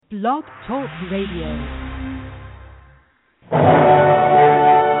Blog Talk Radio.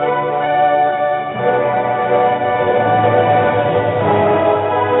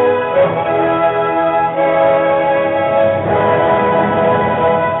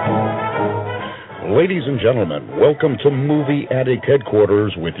 Ladies and gentlemen, welcome to Movie Addict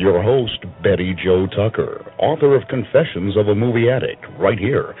Headquarters with your host, Betty Jo Tucker, author of Confessions of a Movie Addict, right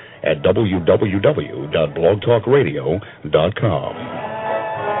here at www.blogtalkradio.com.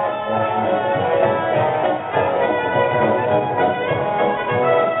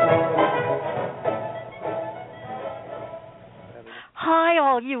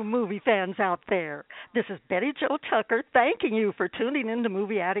 You movie fans out there. This is Betty Jo Tucker thanking you for tuning in to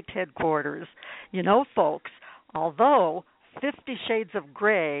Movie Addict Headquarters. You know, folks, although 50 Shades of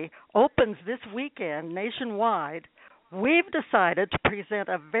Grey opens this weekend nationwide, we've decided to present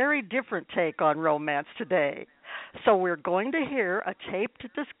a very different take on romance today. So we're going to hear a taped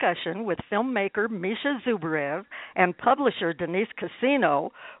discussion with filmmaker Misha Zubarev and publisher Denise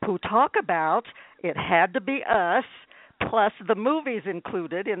Cassino, who talk about It Had to Be Us, plus the movies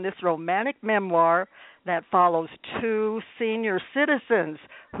included in this romantic memoir that follows two senior citizens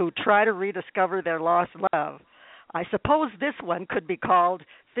who try to rediscover their lost love. I suppose this one could be called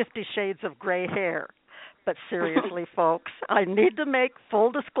 50 Shades of Gray Hair. But seriously, folks, I need to make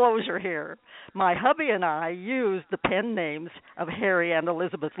full disclosure here. My hubby and I used the pen names of Harry and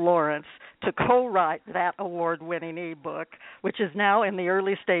Elizabeth Lawrence to co-write that award-winning ebook, which is now in the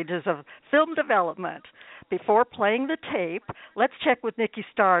early stages of film development. Before playing the tape, let's check with Nikki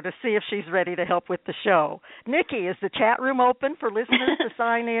Starr to see if she's ready to help with the show. Nikki, is the chat room open for listeners to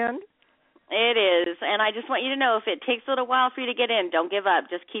sign in? It is, and I just want you to know if it takes a little while for you to get in, don't give up.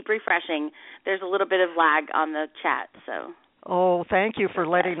 Just keep refreshing. There's a little bit of lag on the chat, so. Oh, thank you for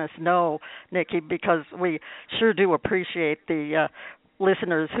letting us know, Nikki, because we sure do appreciate the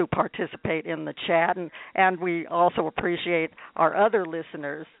listeners who participate in the chat, and we also appreciate our other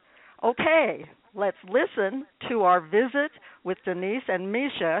listeners. Okay, let's listen to our visit with Denise and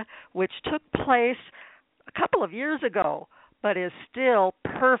Misha, which took place a couple of years ago, but is still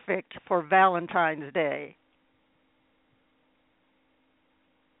perfect for Valentine's Day.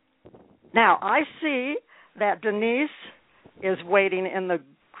 Now, I see that Denise is waiting in the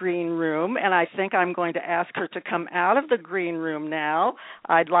green room, and I think I'm going to ask her to come out of the green room now.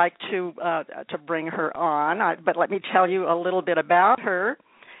 I'd like to bring her on, but let me tell you a little bit about her.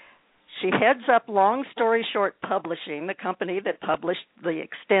 She heads up Long Story Short Publishing, the company that published the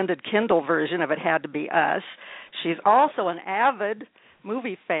extended Kindle version of It Had to Be Us. She's also an avid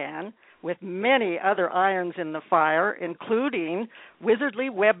movie fan with many other irons in the fire, including Wizardly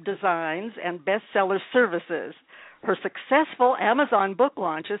Web Designs and Bestseller Services. Her successful Amazon book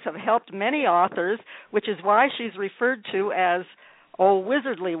launches have helped many authors, which is why she's referred to as Oh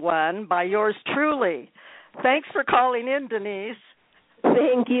Wizardly One by yours truly. Thanks for calling in, Denise.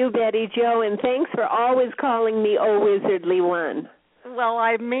 Thank you, Betty Jo, and thanks for always calling me Oh Wizardly One. Well,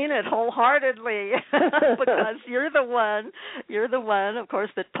 I mean it wholeheartedly because you're the one, of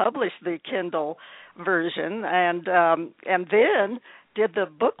course, that published the Kindle version and then did the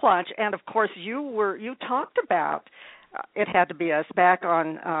book launch. And of course, you talked about It Had to Be Us back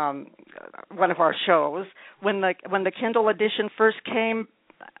on one of our shows when the Kindle edition first came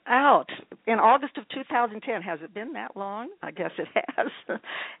out in August of 2010. Has it been that long? I guess it has.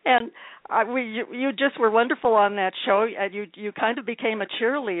 And you just were wonderful on that show, and you kind of became a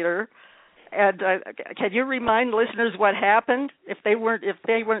cheerleader. And can you remind listeners what happened if they weren't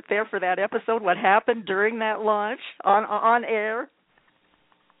there for that episode? What happened during that launch on air?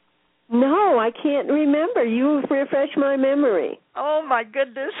 No, I can't remember. You refresh my memory. Oh, my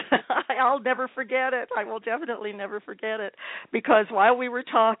goodness. I'll never forget it. I will definitely never forget it. Because while we were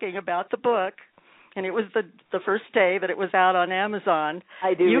talking about the book, and it was the first day that it was out on Amazon.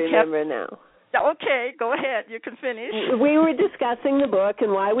 I do remember now. Okay, go ahead. You can finish. We were discussing the book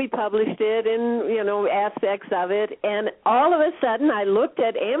and why we published it and, aspects of it. And all of a sudden I looked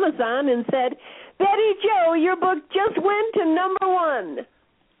at Amazon and said, Betty Jo, your book just went to number one.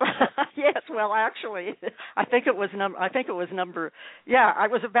 Yes, well, actually, I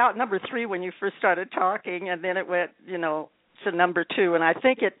was about number 3 when you first started talking, and then it went, to number 2, and I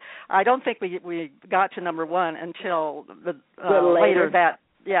don't think we got to number 1 until later that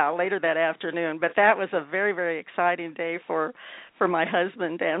afternoon. But that was a very, very exciting day for my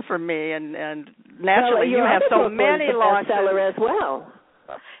husband and for me, and naturally you have so many launches. Bestseller as well.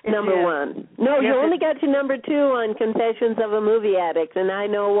 Number 1. No, yes, you only got to number 2 on Confessions of a Movie Addict, and I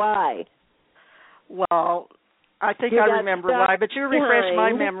know why. Well, I think I remember why, but you refresh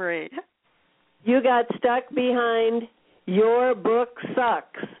my memory. You got stuck behind Your Book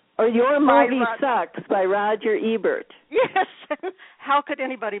Sucks Or Your Movie Sucks by Roger Ebert. Yes. How could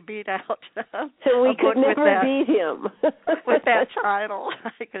anybody beat out so we could never beat him with that title?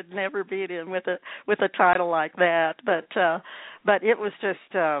 I could never beat him with a title like that. But it was just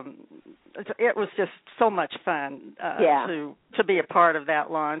so much fun to be a part of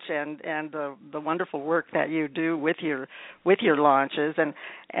that launch and the wonderful work that you do with your launches and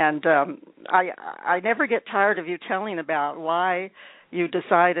I never get tired of you telling about why you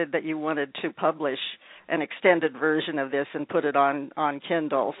decided that you wanted to publish an extended version of this and put it on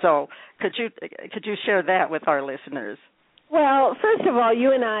Kindle. So could you share that with our listeners? Well, first of all,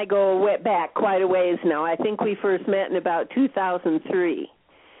 you and I go back quite a ways now. I think we first met in about 2003,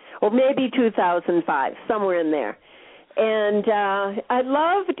 or maybe 2005, somewhere in there. And I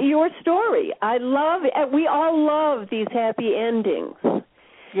loved your story. We all love these happy endings.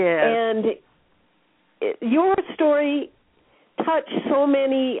 Yeah. And your story touched so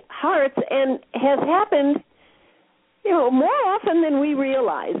many hearts and has happened, more often than we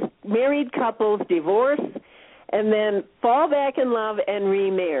realize. Married couples divorce and then fall back in love and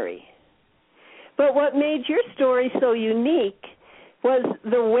remarry. But what made your story so unique was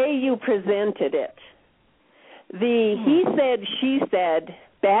the way you presented it. The he said, she said,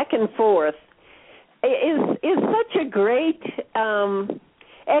 back and forth is such a great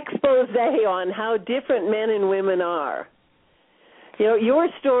expose on how different men and women are. Your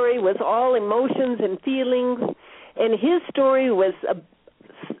story was all emotions and feelings, and his story was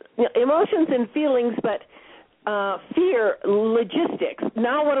emotions and feelings, but fear, logistics.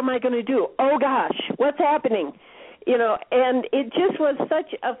 Now what am I going to do? Oh, gosh, what's happening? And it just was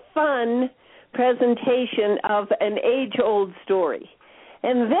such a fun presentation of an age-old story.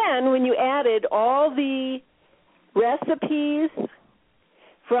 And then when you added all the recipes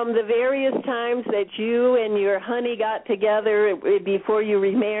from the various times that you and your honey got together before you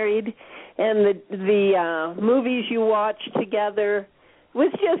remarried, and the movies you watched together, it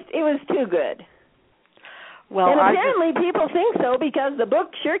was too good. Well, and apparently people think so because the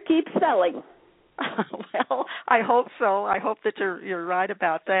book sure keeps selling. Well, I hope so. I hope that you're right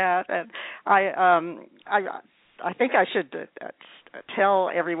about that. And I think I should tell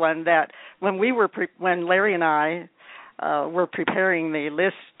everyone that when Larry and I were preparing the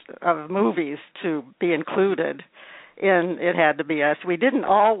list of movies to be included in It Had to Be Us, we didn't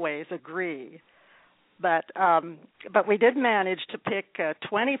always agree, but we did manage to pick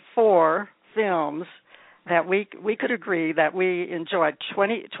 24 films that we could agree that we enjoyed,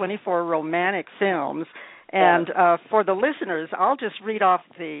 24 romantic films. And for the listeners, I'll just read off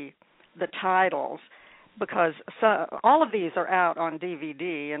the titles, because all of these are out on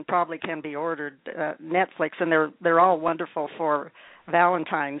DVD and probably can be ordered Netflix, and they're all wonderful for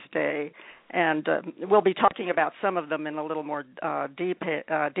Valentine's Day. And we'll be talking about some of them in a little more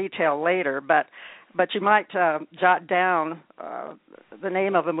detail later, but you might jot down the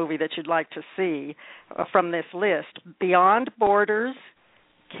name of a movie that you'd like to see from this list: Beyond Borders,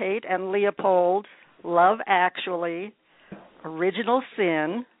 Kate and Leopold, Love Actually, Original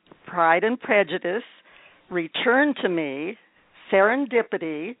Sin, Pride and Prejudice, Return to Me,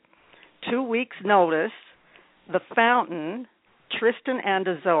 Serendipity, 2 Weeks Notice, The Fountain, Tristan and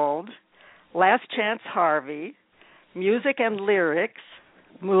Isolde, Last Chance Harvey, Music and Lyrics,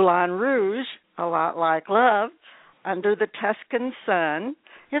 Moulin Rouge, A Lot Like Love, Under the Tuscan Sun,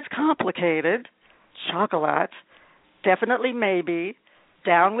 It's Complicated, Chocolat, Definitely Maybe,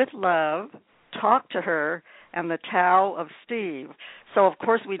 Down with Love, Talk to Her, and The Tao of Steve. So, of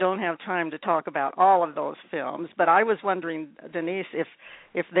course, we don't have time to talk about all of those films, but I was wondering, Denise,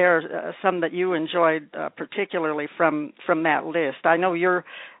 if there are some that you enjoyed particularly from that list. I know you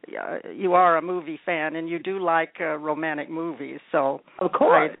are a movie fan, and you do like romantic movies. So of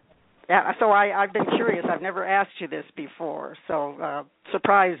course. I've been curious. I've never asked you this before, so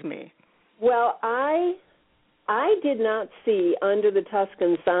surprise me. Well, I did not see Under the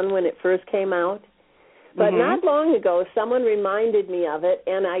Tuscan Sun when it first came out. But not long ago, someone reminded me of it,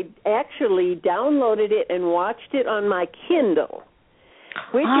 and I actually downloaded it and watched it on my Kindle,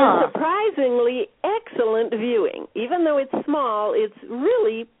 which is surprisingly excellent viewing. Even though it's small, it's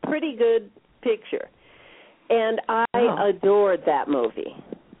really pretty good picture. And I adored that movie.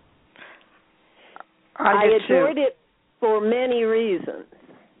 I adored it for many reasons.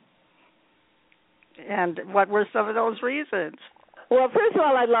 And what were some of those reasons? Well, first of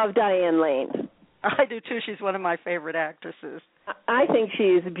all, I love Diane Lane. I do, too. She's one of my favorite actresses. I think she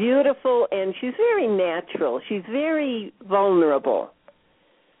is beautiful, and she's very natural. She's very vulnerable.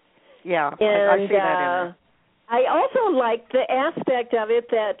 Yeah, I see that in her. I also like the aspect of it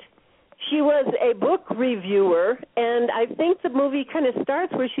that She was a book reviewer, and I think the movie kind of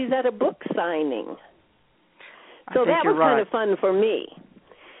starts where she's at a book signing. So that was kind of fun for me.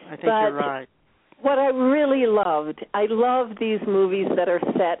 I think you're right. What I really loved, I love these movies that are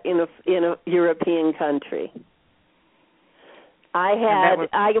set in a European country. I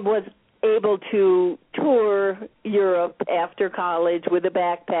was able to tour Europe after college with a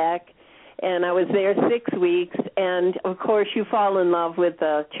backpack, and I was there 6 weeks, and of course you fall in love with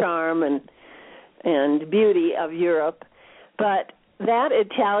the charm and beauty of Europe. But that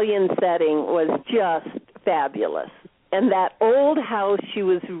Italian setting was just fabulous. And that old house she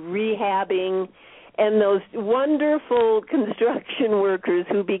was rehabbing, and those wonderful construction workers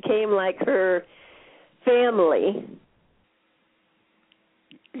who became like her family.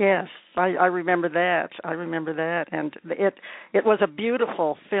 Yes, I remember that. And it was a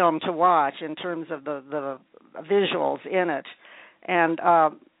beautiful film to watch in terms of the visuals in it. And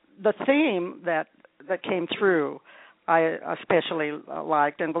the theme that came through I especially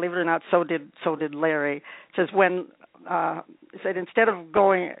liked, and believe it or not, so did Larry. It says it said instead of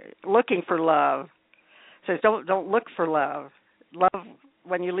looking for love, it says don't look for love. Love,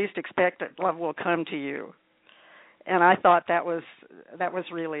 when you least expect it, love will come to you. And I thought that was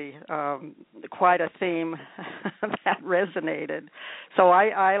really quite a theme that resonated. So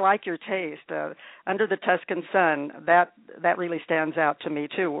I like your taste. Under the Tuscan Sun, that really stands out to me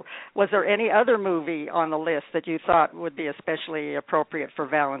too. Was there any other movie on the list that you thought would be especially appropriate for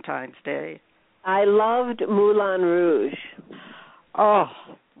Valentine's Day? I loved Moulin Rouge. Oh,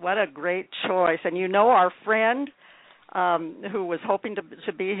 what a great choice! And you know our friend who was hoping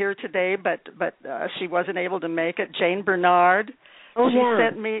to be here today, but she wasn't able to make it, Jane Bernard.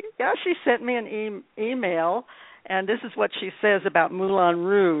 She sent me an email, and this is what she says about Moulin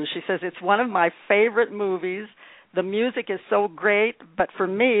Rouge. She says, it's one of my favorite movies. The music is so great, but for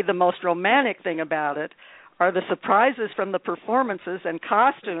me, the most romantic thing about it are the surprises from the performances and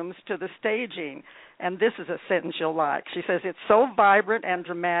costumes to the staging. And this is a sentence you'll like. She says, it's so vibrant and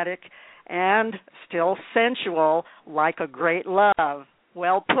dramatic and still sensual, like a great love.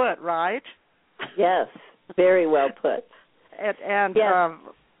 Well put, right? Yes, very well put. And yes.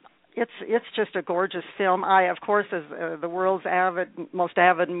 It's just a gorgeous film. I, of course, as the world's most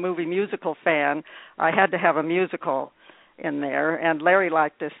avid movie musical fan, I had to have a musical in there. And Larry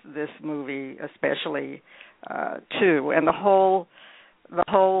liked this movie especially too. And the whole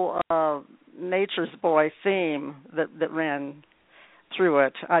Nature's Boy theme that ran through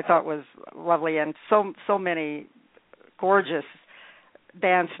it, I thought was lovely, and so many gorgeous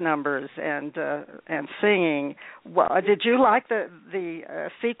dance numbers and singing. Well, did you like the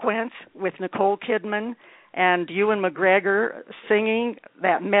sequence with Nicole Kidman and Ewan McGregor singing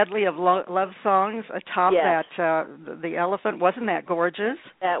that medley of love songs atop the elephant? Wasn't that gorgeous?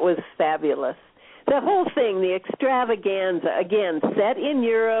 That was fabulous. The whole thing, the extravaganza, again, set in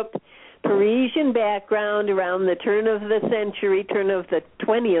Europe, Parisian background around the turn of the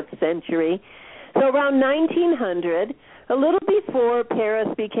 20th century. So around 1900, a little before Paris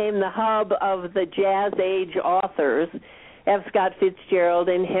became the hub of the Jazz Age authors, F. Scott Fitzgerald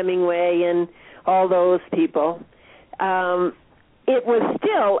and Hemingway and all those people, it was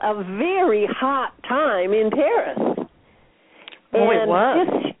still a very hot time in Paris. It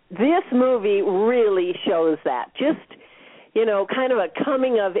was. This movie really shows that. Just, kind of a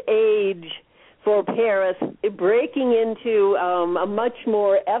coming of age for Paris, breaking into a much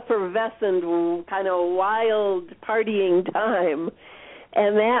more effervescent, kind of wild partying time.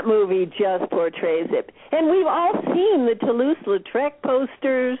 And that movie just portrays it. And we've all seen the Toulouse-Lautrec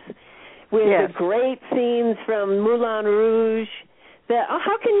posters with the great scenes from Moulin Rouge.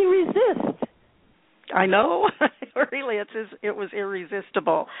 How can you resist? I know. Really, it was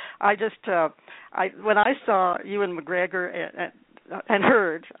irresistible. When I saw Ewan McGregor and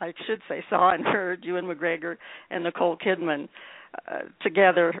heard Ewan McGregor and Nicole Kidman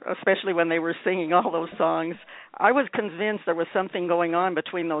together, especially when they were singing all those songs, I was convinced there was something going on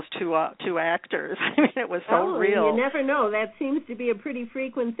between those two actors. I mean, it was so real. You never know. That seems to be a pretty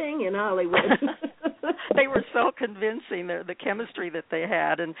frequent thing in Hollywood. They were so convincing, the chemistry that they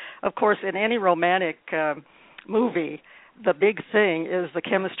had. And, of course, in any romantic movie, the big thing is the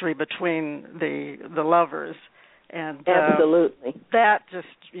chemistry between the lovers. And absolutely. That just,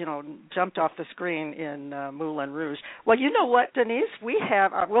 jumped off the screen in Moulin Rouge. Well, you know what, Denise?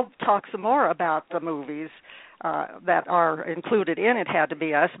 We'll talk some more about the movies that are included in It Had to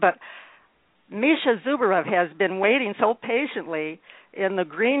Be Us, but Misha Zubarev has been waiting so patiently in the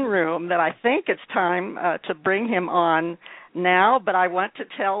green room that I think it's time to bring him on now, but I want to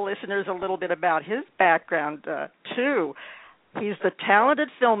tell listeners a little bit about his background, too. He's the talented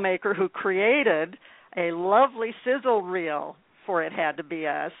filmmaker who created a lovely sizzle reel for It Had to Be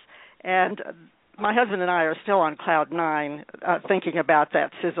Us. And my husband and I are still on cloud nine thinking about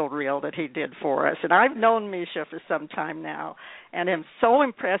that sizzle reel that he did for us. And I've known Misha for some time now and am so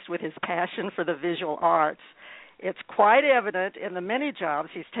impressed with his passion for the visual arts. It's quite evident in the many jobs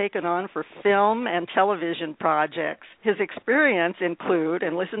he's taken on for film and television projects. His experience include,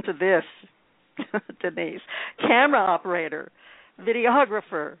 and listen to this, Denise, camera operator,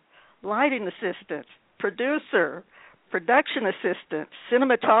 videographer, lighting assistant, producer, production assistant,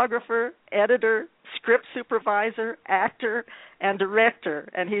 cinematographer, editor, script supervisor, actor, and director.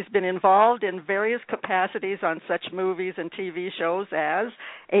 And he's been involved in various capacities on such movies and TV shows as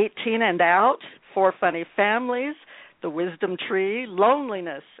 18 and Out, Four Funny Families, The Wisdom Tree,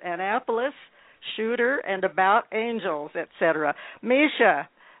 Loneliness, Annapolis, Shooter, and About Angels, etc. Misha,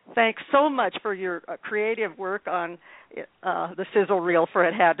 thanks so much for your creative work on the sizzle reel for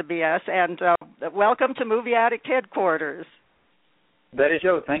It Had to Be Us, and welcome to Movie Addict Headquarters. Betty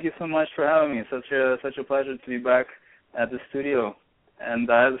Jo, thank you so much for having me. Such a pleasure to be back at the studio. And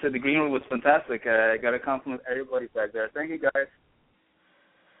as I said, the green room was fantastic. I got to compliment everybody back there. Thank you, guys.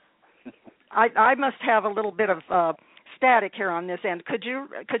 I must have a little bit of static here on this end. Could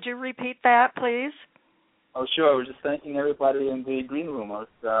you repeat that, please? Oh, sure. I was just thanking everybody in the green room. I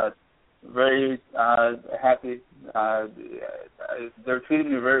was very happy. They're treating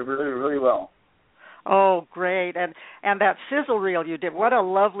me really, really well. Oh, great. And that sizzle reel you did, what a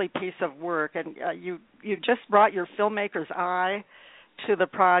lovely piece of work. And you just brought your filmmaker's eye to the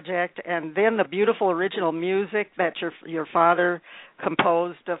project, and then the beautiful original music that your father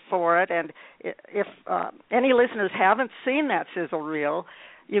composed for it. And if any listeners haven't seen that sizzle reel,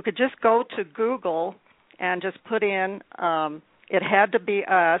 you could just go to Google and just put in It Had to Be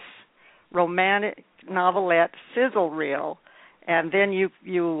Us romantic novelette sizzle reel, and then you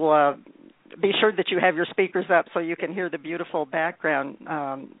be sure that you have your speakers up so you can hear the beautiful background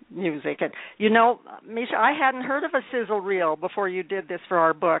music. And you know, Misha, I hadn't heard of a sizzle reel before you did this for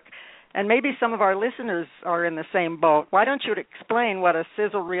our book, and maybe some of our listeners are in the same boat. Why don't you explain what a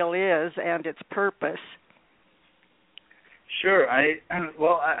sizzle reel is and its purpose? Sure. I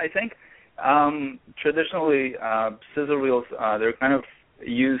think traditionally sizzle reels, they're kind of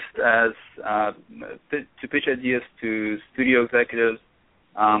used as to pitch ideas to studio executives,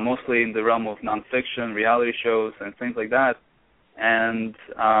 mostly in the realm of nonfiction, reality shows, and things like that. And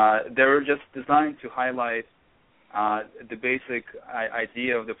they were just designed to highlight the basic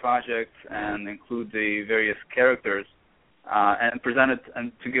idea of the project and include the various characters and present it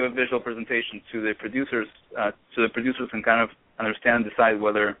and to give a visual presentation to the producers, so the producers can kind of understand and decide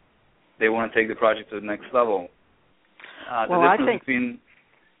whether they want to take the project to the next level. I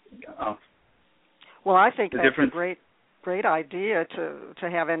think that's a great idea to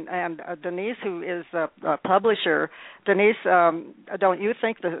have. And Denise, who is a publisher, Denise, don't you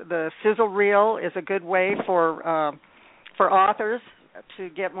think the sizzle reel is a good way for authors to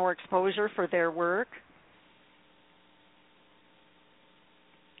get more exposure for their work?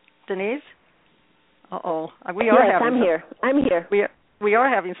 Denise? I'm here. We are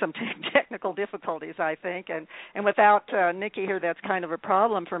having some technical difficulties, I think, and without Nikki here, that's kind of a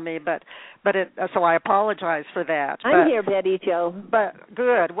problem for me. But so I apologize for that. I'm here, Betty Jo. But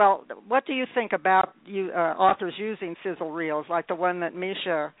good. Well, what do you think about authors using sizzle reels like the one that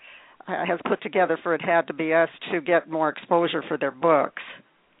Misha has put together for It Had to Be Us to get more exposure for their books?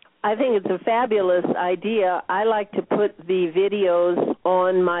 I think it's a fabulous idea. I like to put the videos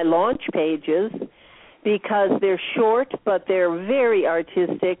on my launch pages because they're short, but they're very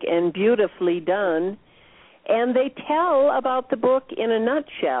artistic and beautifully done. And they tell about the book in a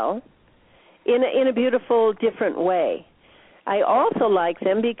nutshell in a beautiful, different way. I also like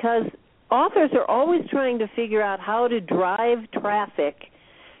them because authors are always trying to figure out how to drive traffic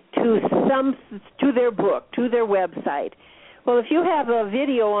to their book, to their website. Well, if you have a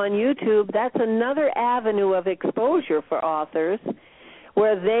video on YouTube, that's another avenue of exposure for authors,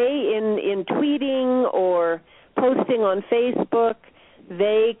 where they, in tweeting or posting on Facebook,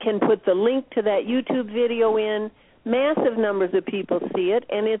 they can put the link to that YouTube video in. Massive numbers of people see it,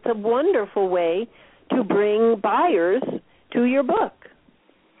 and it's a wonderful way to bring buyers to your book.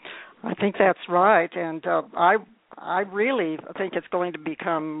 I think that's right, and I really think it's going to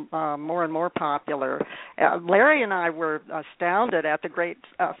become more and more popular. Larry and I were astounded at the great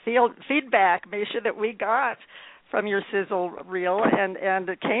feedback, Misha, that we got from your sizzle reel, and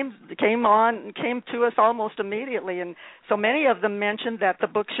it came to us almost immediately, and so many of them mentioned that the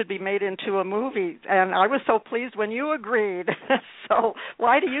book should be made into a movie, and I was so pleased when you agreed. So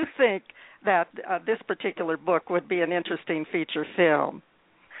why do you think that this particular book would be an interesting feature film?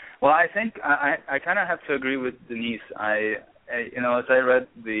 Well, I think I kind of have to agree with Denise. I as I read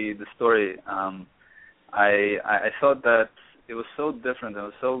the story, I thought that it was so different. It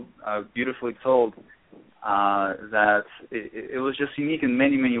was so beautifully told that it was just unique in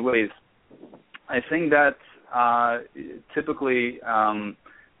many, many ways. I think that typically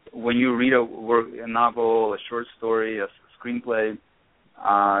when you read a novel, a short story, a screenplay,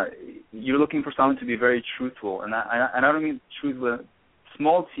 you're looking for something to be very truthful, and I don't mean truth with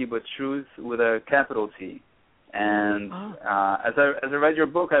small t, but truth with a capital T. And as I read your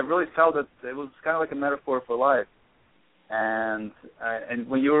book, I really felt that it was kind of like a metaphor for life. And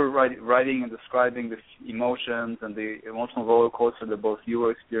when you were writing and describing the emotions and the emotional roller coaster that both you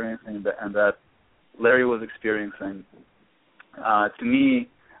were experiencing and that Larry was experiencing, to me,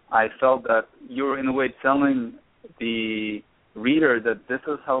 I felt that you were in a way telling the reader that this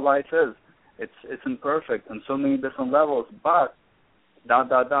is how life is. It's imperfect on so many different levels, but ...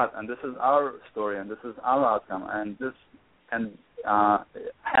 and this is our story, and this is our outcome, and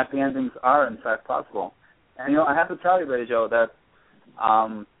happy endings are in fact possible. And I have to tell you, Betty Jo, that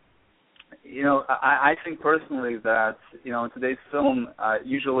I think personally that in today's film,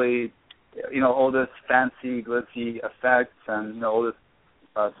 usually all this fancy, glitzy effects and all this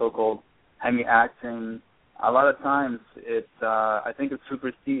so-called heavy acting, a lot of times I think it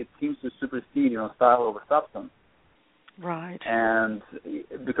seems to supersede style over substance. Right. And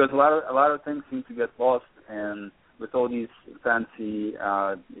because a lot of things seem to get lost in with all these fancy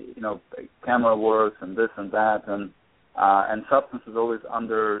camera works and this and that, and substance is always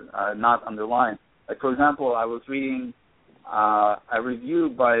not underlined. Like, for example, I was reading a review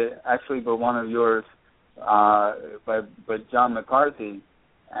by one of yours, by John McCarthy,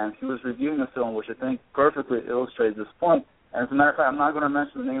 and he was reviewing a film which I think perfectly illustrates this point. And as a matter of fact, I'm not going to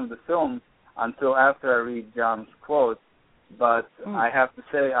mention the name of the film until after I read John's quote, but I have to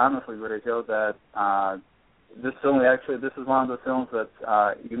say honestly, Joe, that this film, this is one of the films that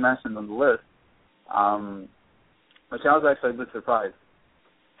you mentioned on the list, which I was actually a bit surprised.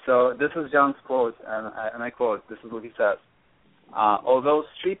 So this is John's quote, and I quote, this is what he says. Although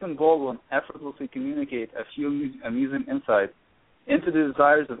Streep and Baldwin effortlessly communicate a few amusing insights into the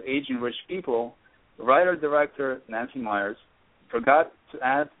desires of aging rich people, writer-director Nancy Myers forgot to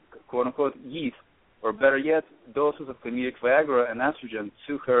add, quote-unquote, yeast, or better yet, doses of comedic Viagra and estrogen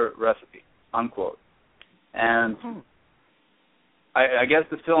to her recipe, unquote. And I guess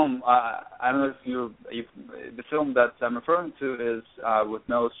the film, I don't know if the film that I'm referring to is with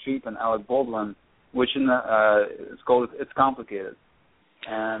Meryl Streep and Alec Baldwin, which it's called It's Complicated.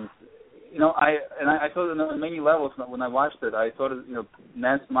 And I thought on many levels when I watched it, I thought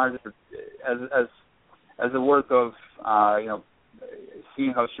Nancy Myers as a work of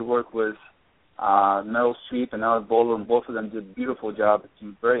seeing how she worked with Meryl Streep and Alec Baldwin. Both of them did a beautiful job. It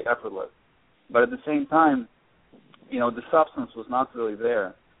seemed very effortless. But at the same time, the substance was not really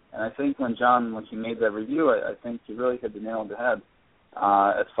there. And I think when he made that review, I think he really hit the nail on the head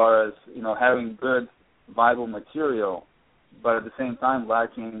as far as having good, viable material, but at the same time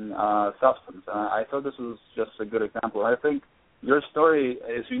lacking substance. And I thought this was just a good example. I think your story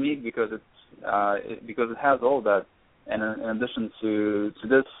is unique because it has all that. And in addition to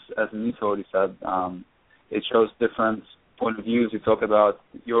this, as Anita already said, it shows different point of views. You talk about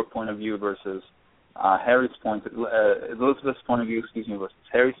your point of view versus Elizabeth's point of view, versus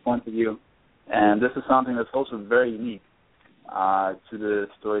Harry's point of view. And this is something that's also very unique to the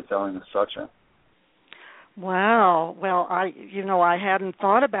storytelling structure. Wow. Well, I hadn't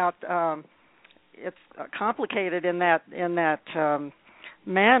thought about it's complicated in that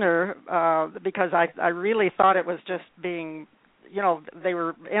manner because I really thought it was just being, they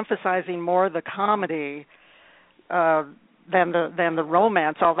were emphasizing more the comedy than the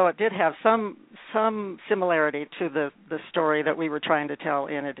romance, although it did have some similarity to the story that we were trying to tell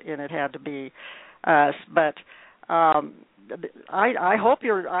in it had to be us. But I hope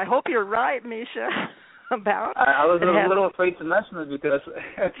you're right, Misha. About I was a little afraid to mention it because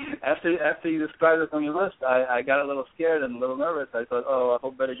after you described it on your list, I got a little scared and a little nervous. I thought, I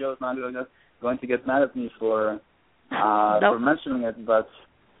hope Betty Joe's not going to get mad at me for mentioning it, but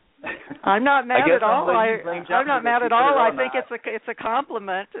I'm not mad at all. I'm not mad at all. I think it's a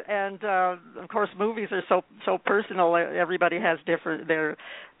compliment, and of course, movies are so personal. Everybody has different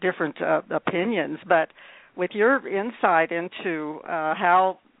opinions, but with your insight into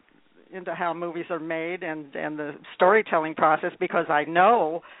how movies are made and the storytelling process, because I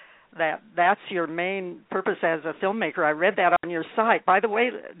know that's your main purpose as a filmmaker. I read that on your site. By the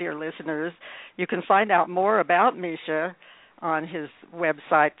way, dear listeners, you can find out more about Misha on his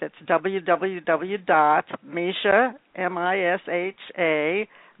website. That's www.misha, M-I-S-H-A,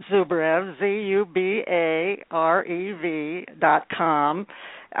 Zubarev, ZUBAREV.com.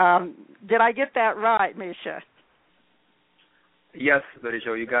 Did I get that right, Misha? Yes, Betty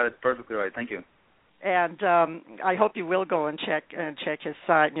Jo, you got it perfectly right. Thank you. And I hope you will go and check his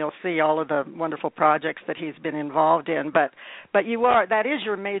site, and you'll see all of the wonderful projects that he's been involved in. But that is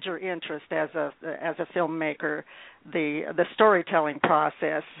your major interest as a filmmaker, the storytelling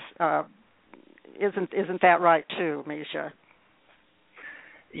process. Isn't that right too, Misha?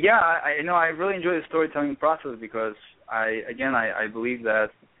 Yeah, I really enjoy the storytelling process because I believe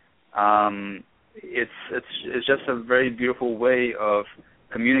that it's just a very beautiful way of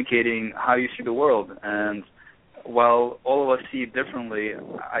communicating how you see the world. And while all of us see it differently,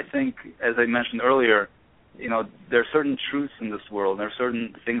 I think, as I mentioned earlier, there are certain truths in this world. There are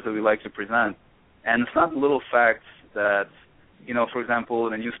certain things that we like to present. And it's not little facts that, for example,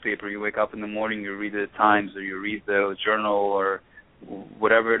 in a newspaper, you wake up in the morning, you read the Times or you read the Journal or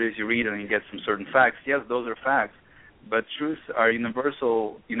whatever it is you read and you get some certain facts. Yes, those are facts. But truths are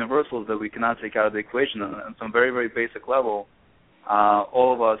universals that we cannot take out of the equation. On some very, very basic level,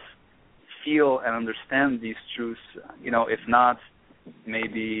 all of us feel and understand these truths, if not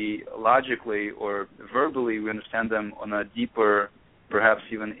maybe logically or verbally, we understand them on a deeper, perhaps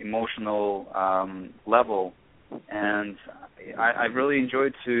even emotional level. And I really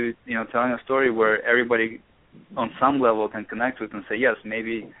enjoyed telling a story where everybody on some level can connect with and say, yes,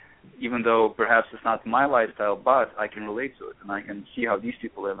 maybe even though perhaps it's not my lifestyle, but I can relate to it and I can see how these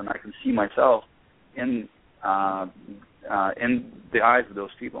people live and I can see myself in the eyes of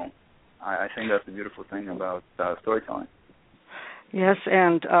those people. I think that's the beautiful thing about storytelling. Yes,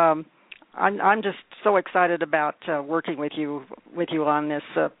 and I'm just so excited about working with you on this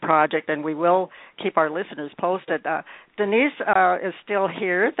project, and we will keep our listeners posted. Denise is still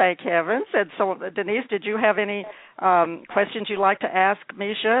here, thank heavens. And so, Denise, did you have any questions you'd like to ask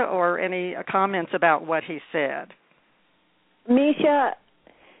Misha or any comments about what he said? Misha,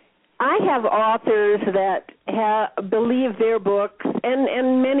 I have authors that believe their books,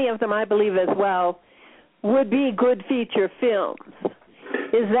 and many of them I believe as well, would be good feature films.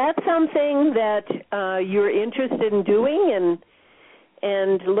 Is that something that you're interested in doing?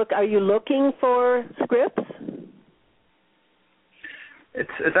 And are you looking for scripts?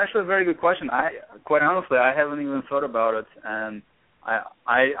 It's actually a very good question. Quite honestly, I haven't even thought about it, and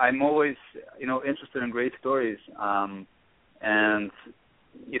I'm always interested in great stories. And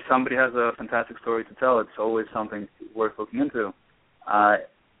if somebody has a fantastic story to tell, it's always something worth looking into.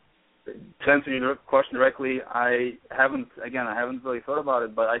 To answer your question directly, I haven't really thought about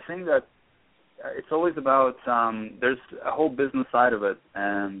it, but I think that it's always about there's a whole business side of it,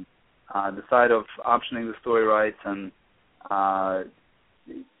 and the side of optioning the story rights and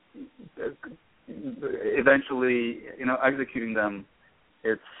eventually executing them.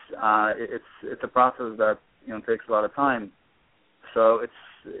 It's a process that takes a lot of time. So it's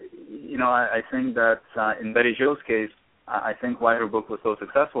I think that in Betty Jo's case, I think why her book was so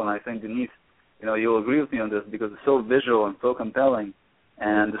successful, and I think Denise, you'll agree with me on this because it's so visual and so compelling,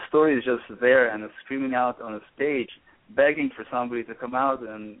 and the story is just there and it's screaming out on a stage, begging for somebody to come out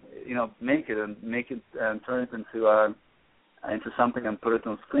and make it and turn it into something and put it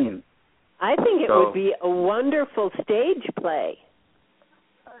on screen. I think it would be a wonderful stage play.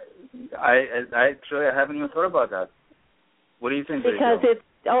 I haven't even thought about that. What do you think? Because it's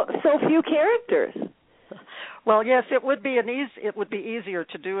so few characters. Well, yes, it would be easier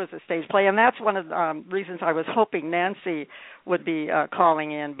to do as a stage play, and that's one of the reasons I was hoping Nancy would be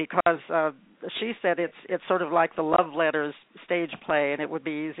calling in, because she said it's sort of like the Love Letters stage play, and it would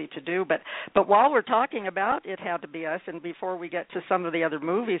be easy to do. But while we're talking about It Had to Be Us, and before we get to some of the other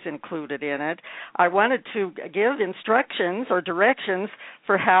movies included in it, I wanted to give instructions or directions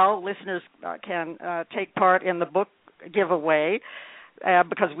for how listeners can take part in the book giveaway.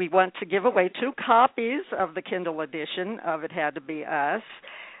 Because we want to give away 2 copies of the Kindle edition of It Had to Be Us,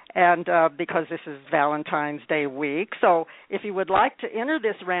 and because this is Valentine's Day week. So if you would like to enter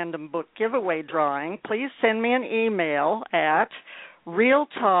this random book giveaway drawing, please send me an email at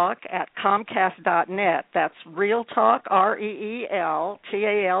realtalk@comcast.net. That's realtalk, REELTALK,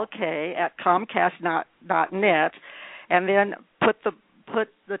 @comcast.net, and then put the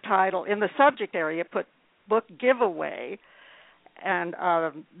title in the subject area, put book giveaway. And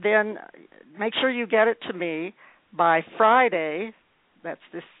then make sure you get it to me by Friday. That's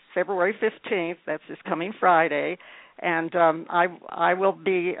this February 15th. That's this coming Friday. And I will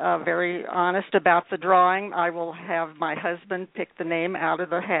be very honest about the drawing. I will have my husband pick the name out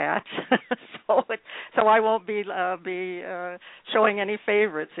of the hat, so I won't be showing any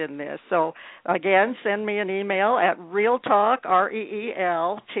favorites in this. So again, send me an email at realtalk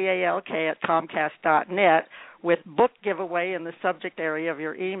REELTALK @comcast.net with book giveaway in the subject area of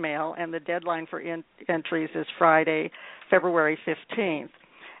your email, and the deadline for entries is Friday, February 15th.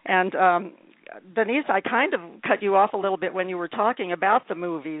 And Denise, I kind of cut you off a little bit when you were talking about the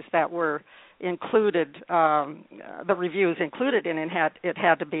movies that were included, the reviews included in It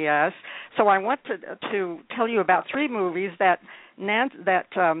Had to Be Us. So I want to tell you about 3 movies that Nell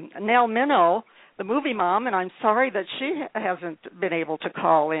Minow, the movie mom, and I'm sorry that she hasn't been able to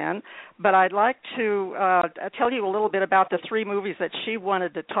call in, but I'd like to tell you a little bit about the 3 movies that she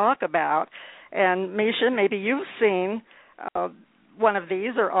wanted to talk about. And Misha, maybe you've seen one of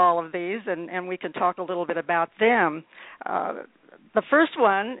these or all of these, and we can talk a little bit about them. The first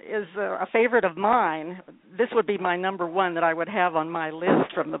one is a favorite of mine. This would be my number 1 that I would have on my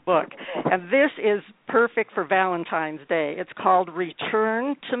list from the book. And this is perfect for Valentine's Day. It's called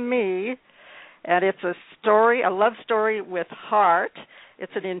Return to Me, and it's a love story with heart.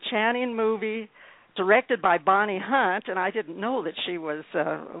 It's an enchanting movie directed by Bonnie Hunt, and I didn't know that she was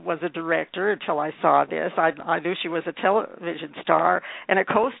a director until I saw this. I knew she was a television star, and it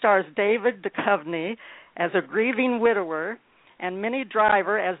co-stars David Duchovny as a grieving widower and Minnie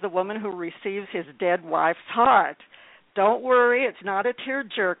Driver as the woman who receives his dead wife's heart. Don't worry, it's not a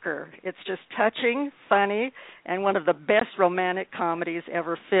tearjerker. It's just touching, funny, and one of the best romantic comedies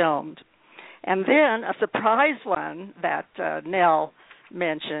ever filmed. And then a surprise one that Nell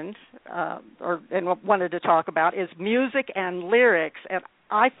mentioned and wanted to talk about is Music and Lyrics, and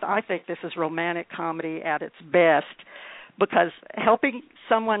I think this is romantic comedy at its best, because helping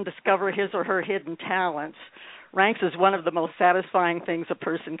someone discover his or her hidden talents ranks as one of the most satisfying things a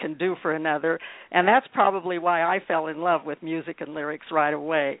person can do for another, and that's probably why I fell in love with Music and Lyrics right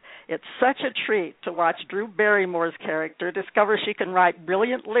away. It's such a treat to watch Drew Barrymore's character discover she can write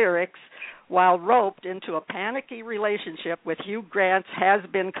brilliant lyrics while roped into a panicky relationship with Hugh Grant's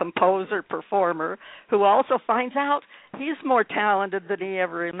has-been composer-performer, who also finds out he's more talented than he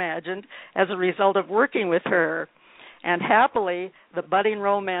ever imagined as a result of working with her. And happily, the budding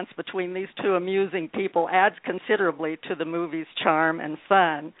romance between these 2 amusing people adds considerably to the movie's charm and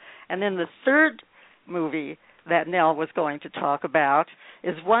fun. And then the third movie that Nell was going to talk about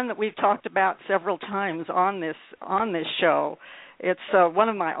is one that we've talked about several times on this show. It's one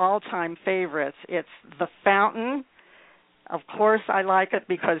of my all-time favorites. It's The Fountain. Of course, I like it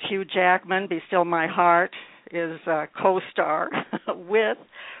because Hugh Jackman, Be Still My Heart, is a co-star with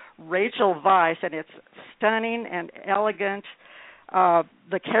Rachel Weisz, and it's stunning and elegant.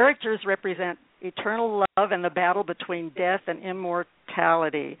 The characters represent eternal love and the battle between death and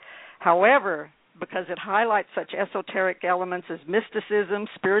immortality. However, because it highlights such esoteric elements as mysticism,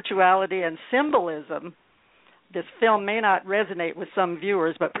 spirituality, and symbolism, this film may not resonate with some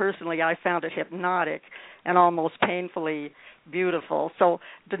viewers, but personally I found it hypnotic and almost painfully beautiful. So,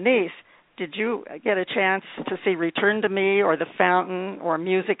 Denise, did you get a chance to see Return to Me or The Fountain or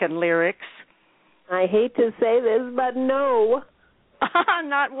Music and Lyrics? I hate to say this, but no.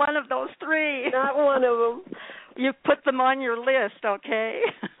 Not one of those 3. Not one of them. You put them on your list, okay?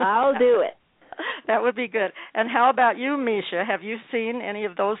 I'll do it. That would be good. And how about you, Misha? Have you seen any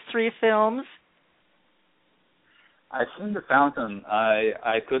of those 3 films? I've seen The Fountain.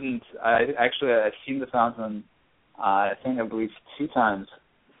 I've seen The Fountain, I believe 2 times.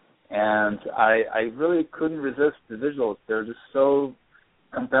 And I really couldn't resist the visuals. They're just so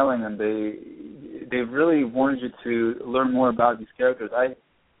compelling, and they really wanted you to learn more about these characters. I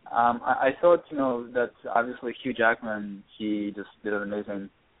thought, that obviously Hugh Jackman, he just did an amazing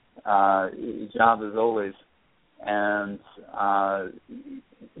job as always. And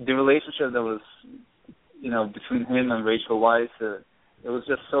the relationship that was, between him and Rachel Weisz, it was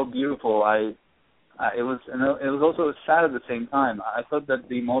just so beautiful. It was also sad at the same time. I thought that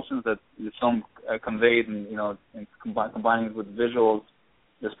the emotions that the film conveyed, and combining it with visuals,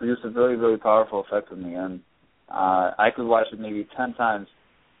 just produced a very, very powerful effect on me. And I could watch it maybe 10 times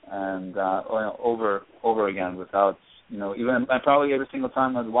and over again without, even probably every single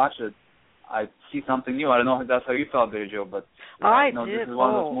time I'd watch it, I'd see something new. I don't know if that's how you felt there, Joe, but this is one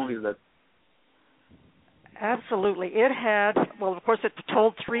of those movies that. Absolutely. It had, of course, it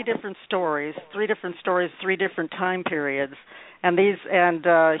told 3 different stories, 3 different time periods, and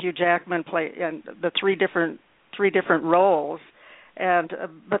Hugh Jackman played and the three different roles,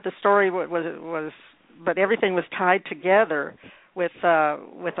 but the story but everything was tied together with a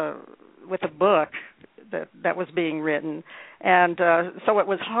book that was being written, and so it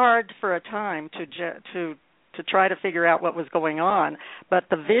was hard for a time to try to figure out what was going on. But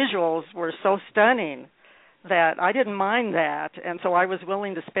the visuals were so stunning that I didn't mind that, and so I was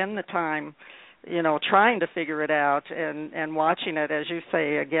willing to spend the time, trying to figure it out and watching it, as you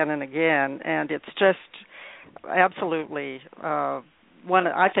say, again and again. And it's just absolutely one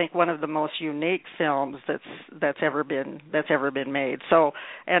of the most unique films that's ever been made. So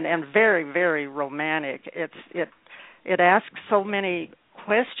and very, very romantic. It asks so many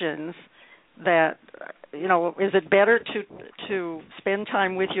questions that is it better to spend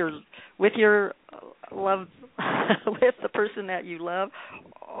time with your love with the person that you love,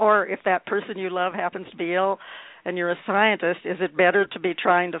 or if that person you love happens to be ill and you're a scientist, is it better to be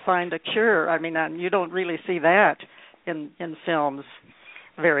trying to find a cure? I mean, you don't really see that in films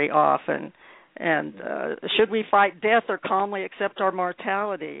very often. And should we fight death or calmly accept our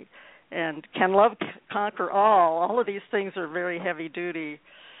mortality? And can love conquer all? All of these things are very heavy-duty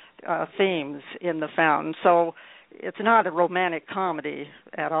themes in The Fountain. So it's not a romantic comedy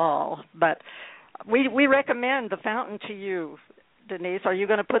at all. But we recommend The Fountain to you, Denise. Are you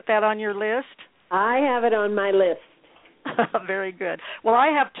going to put that on your list? I have it on my list. Very good. Well, I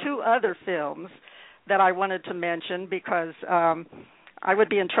have two other films that I wanted to mention because I would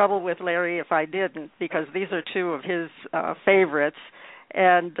be in trouble with Larry if I didn't, because these are two of his favorites.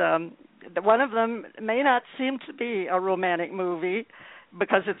 And one of them may not seem to be a romantic movie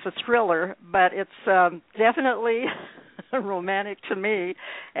because it's a thriller, but it's definitely romantic to me.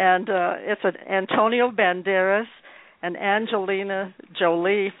 And it's an Antonio Banderas and Angelina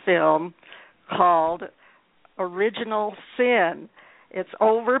Jolie film called Original Sin. It's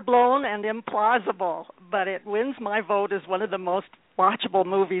overblown and implausible, but it wins my vote as one of the most watchable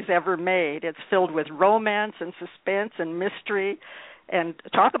movies ever made. It's filled with romance and suspense and mystery. And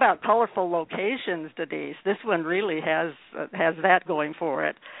talk about colorful locations, Denise. This one really has that going for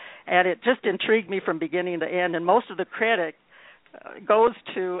it. And it just intrigued me from beginning to end. And most of the credit goes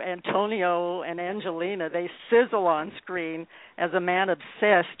to Antonio and Angelina. They sizzle on screen as a man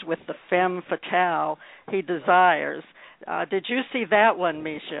obsessed with the femme fatale he desires. Did you see that one,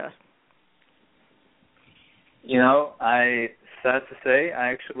 Misha? Sad to say,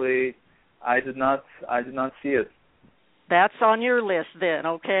 I did not see it. That's on your list then,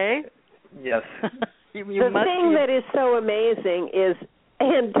 okay? Yes. The thing that is so amazing is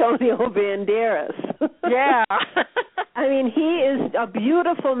Antonio Banderas. Yeah. I mean, he is a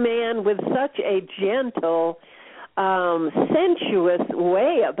beautiful man with such a gentle, sensuous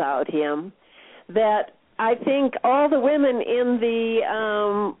way about him that I think all the women in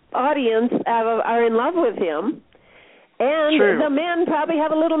the audience are in love with him. And True. The men probably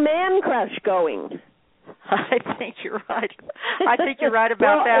have a little man crush going. I think you're right. I think you're right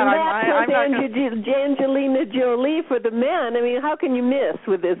about that. I'm not Angelina Jolie for the men. I mean, how can you miss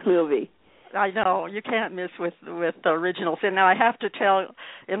with this movie? I know you can't miss with the Original Sin. Now I have to tell,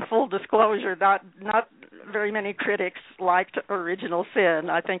 in full disclosure, not very many critics liked Original Sin.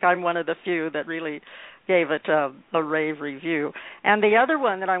 I think I'm one of the few that really gave it a rave review. And the other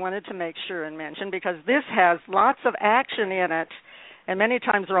one that I wanted to make sure and mention, because this has lots of action in it. And many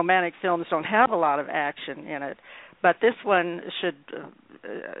times romantic films don't have a lot of action in it, but this one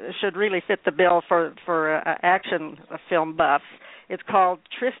should really fit the bill for action film buffs. It's called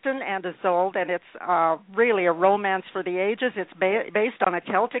Tristan and Isolde, and it's really a romance for the ages. It's based on a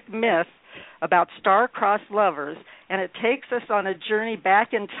Celtic myth about star-crossed lovers, and it takes us on a journey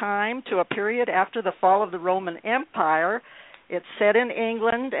back in time to a period after the fall of the Roman Empire. It's set in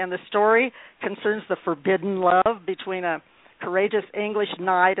England, and the story concerns the forbidden love between a courageous English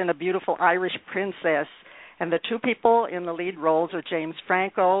knight and a beautiful Irish princess. And the two people in the lead roles are James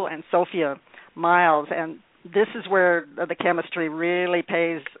Franco and Sophia Myles. And this is where the chemistry really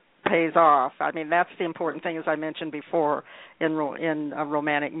pays off. I mean, that's the important thing, as I mentioned before, in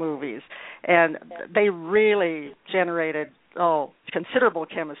romantic movies. And they really generated considerable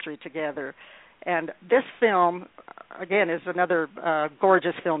chemistry together. And this film, again, is another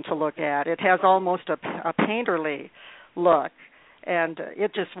gorgeous film to look at. It has almost a painterly look, and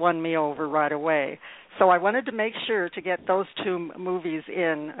it just won me over right away. So I wanted to make sure to get those two movies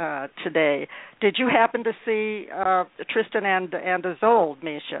in today. Did you happen to see Tristan and Isolde,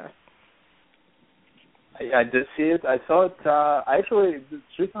 Misha? I did see it. I saw it. Actually,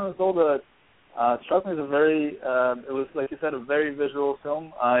 Tristan and Isolde struck me as a very, it was, like you said, a very visual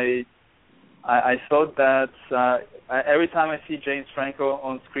film. I thought that every time I see James Franco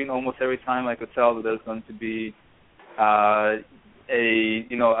on screen, almost every time I could tell that there's going to be an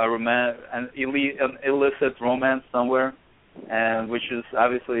illicit romance somewhere, and which is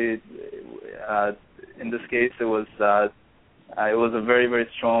obviously in this case, it was a very, very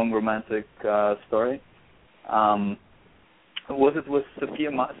strong romantic story. Was it with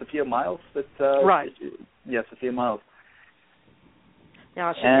Sophia Miles? Right. Yeah, Sophia Miles.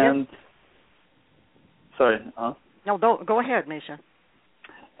 Yeah, and sorry. No, don't go ahead, Misha.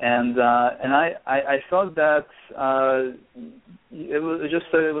 And I felt that it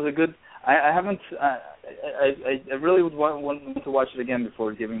was a good. I haven't. I really would want to watch it again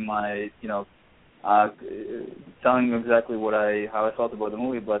before giving my telling you exactly how I felt about the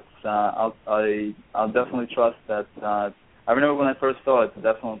movie. But I'll definitely trust that. I remember when I first saw it, it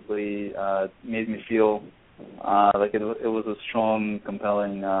definitely made me feel like it was a strong,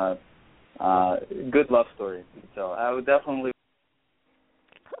 compelling, good love story. So I would definitely.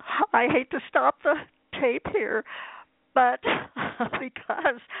 I hate to stop the tape here, but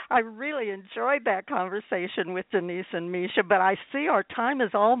because I really enjoyed that conversation with Denise and Misha, but I see our time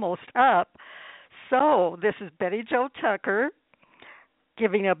is almost up. So this is Betty Jo Tucker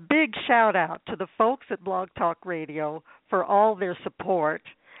giving a big shout-out to the folks at Blog Talk Radio for all their support,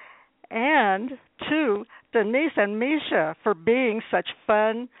 and to Denise and Misha for being such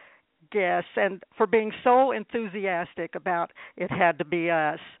fun guests and for being so enthusiastic about It Had to Be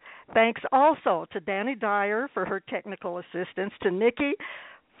Us. Thanks also to Danny Dyer for her technical assistance, to Nikki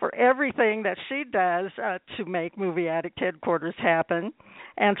for everything that she does to make Movie Addict Headquarters happen,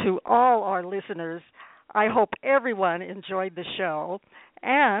 and to all our listeners. I hope everyone enjoyed the show,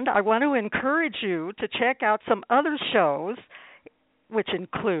 and I want to encourage you to check out some other shows, which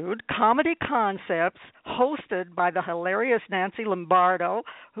include Comedy Concepts, hosted by the hilarious Nancy Lombardo,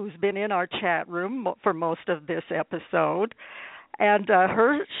 who's been in our chat room for most of this episode. And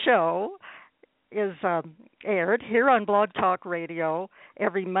her show is aired here on Blog Talk Radio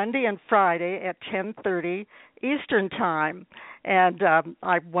every Monday and Friday at 10:30 Eastern Time. And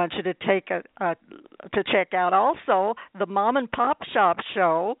I want you to to check out also the Mom and Pop Shop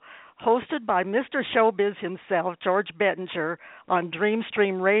show, hosted by Mr. Showbiz himself, George Bettinger, on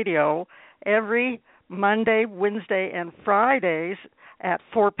Dreamstream Radio every Monday, Wednesday, and Fridays at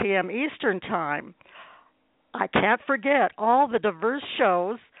 4 p.m. Eastern Time. I can't forget all the diverse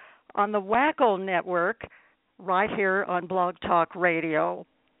shows on the Wacko Network right here on Blog Talk Radio.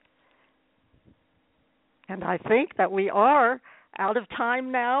 And I think that we are out of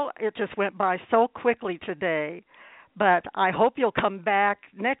time now. It just went by so quickly today. But I hope you'll come back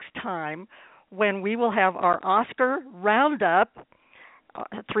next time when we will have our Oscar roundup.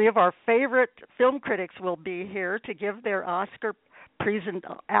 3 of our favorite film critics will be here to give their Oscar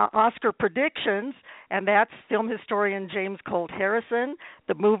predictions, and that's film historian James Colt Harrison,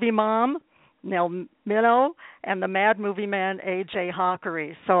 the movie mom, Nell Minow, and the mad movie man, A.J.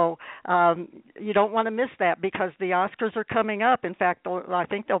 Hockery. So you don't want to miss that because the Oscars are coming up. In fact, I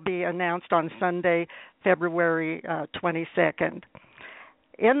think they'll be announced on Sunday, February 22nd.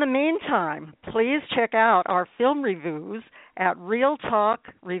 In the meantime, please check out our film reviews at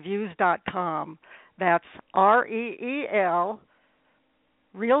realtalkreviews.com. That's REEL,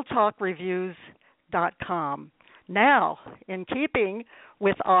 realtalkreviews.com. Now, in keeping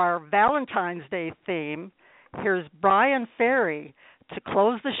with our Valentine's Day theme, here's Brian Ferry to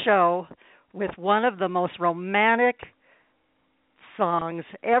close the show with one of the most romantic songs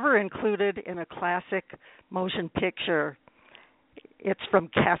ever included in a classic motion picture. It's from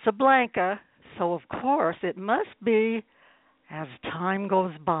Casablanca, so of course it must be As Time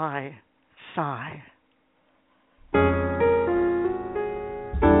Goes By, Sigh.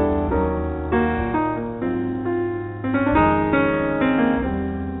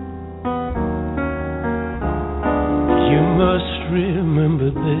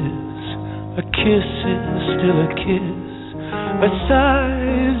 Remember this, a kiss is still a kiss, a sigh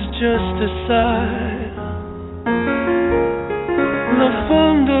is just a sigh. The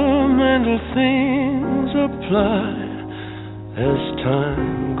fundamental things apply as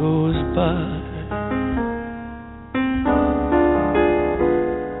time goes by.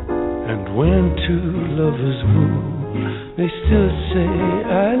 And when two lovers woo, they still say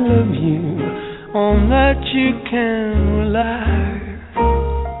I love you. On that you can rely.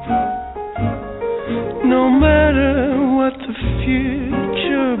 No matter what the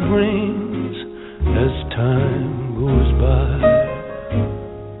future brings as time goes by.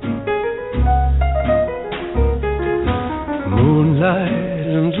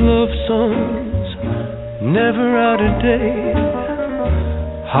 Moonlight and love songs, never out of date.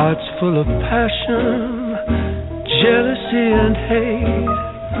 Hearts full of passion, jealousy and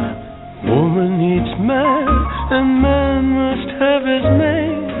hate. Woman needs man, and man must have his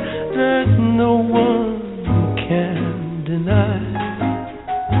mate that no one can deny.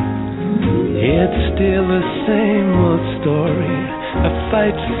 It's still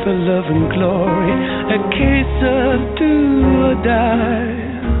fight for love and glory, a case of do or die.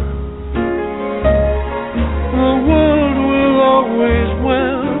 The world will always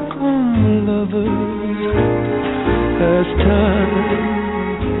welcome lovers as time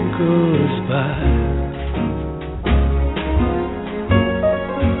goes by.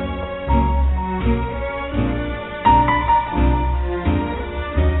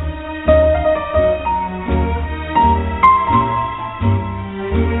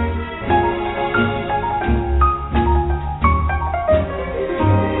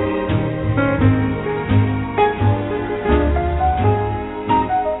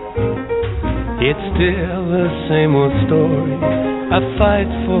 It's still the same old story, a fight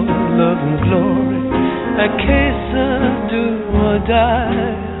for love and glory, a case of do or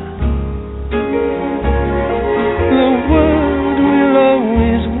die. The world will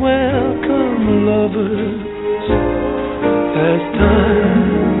always welcome lovers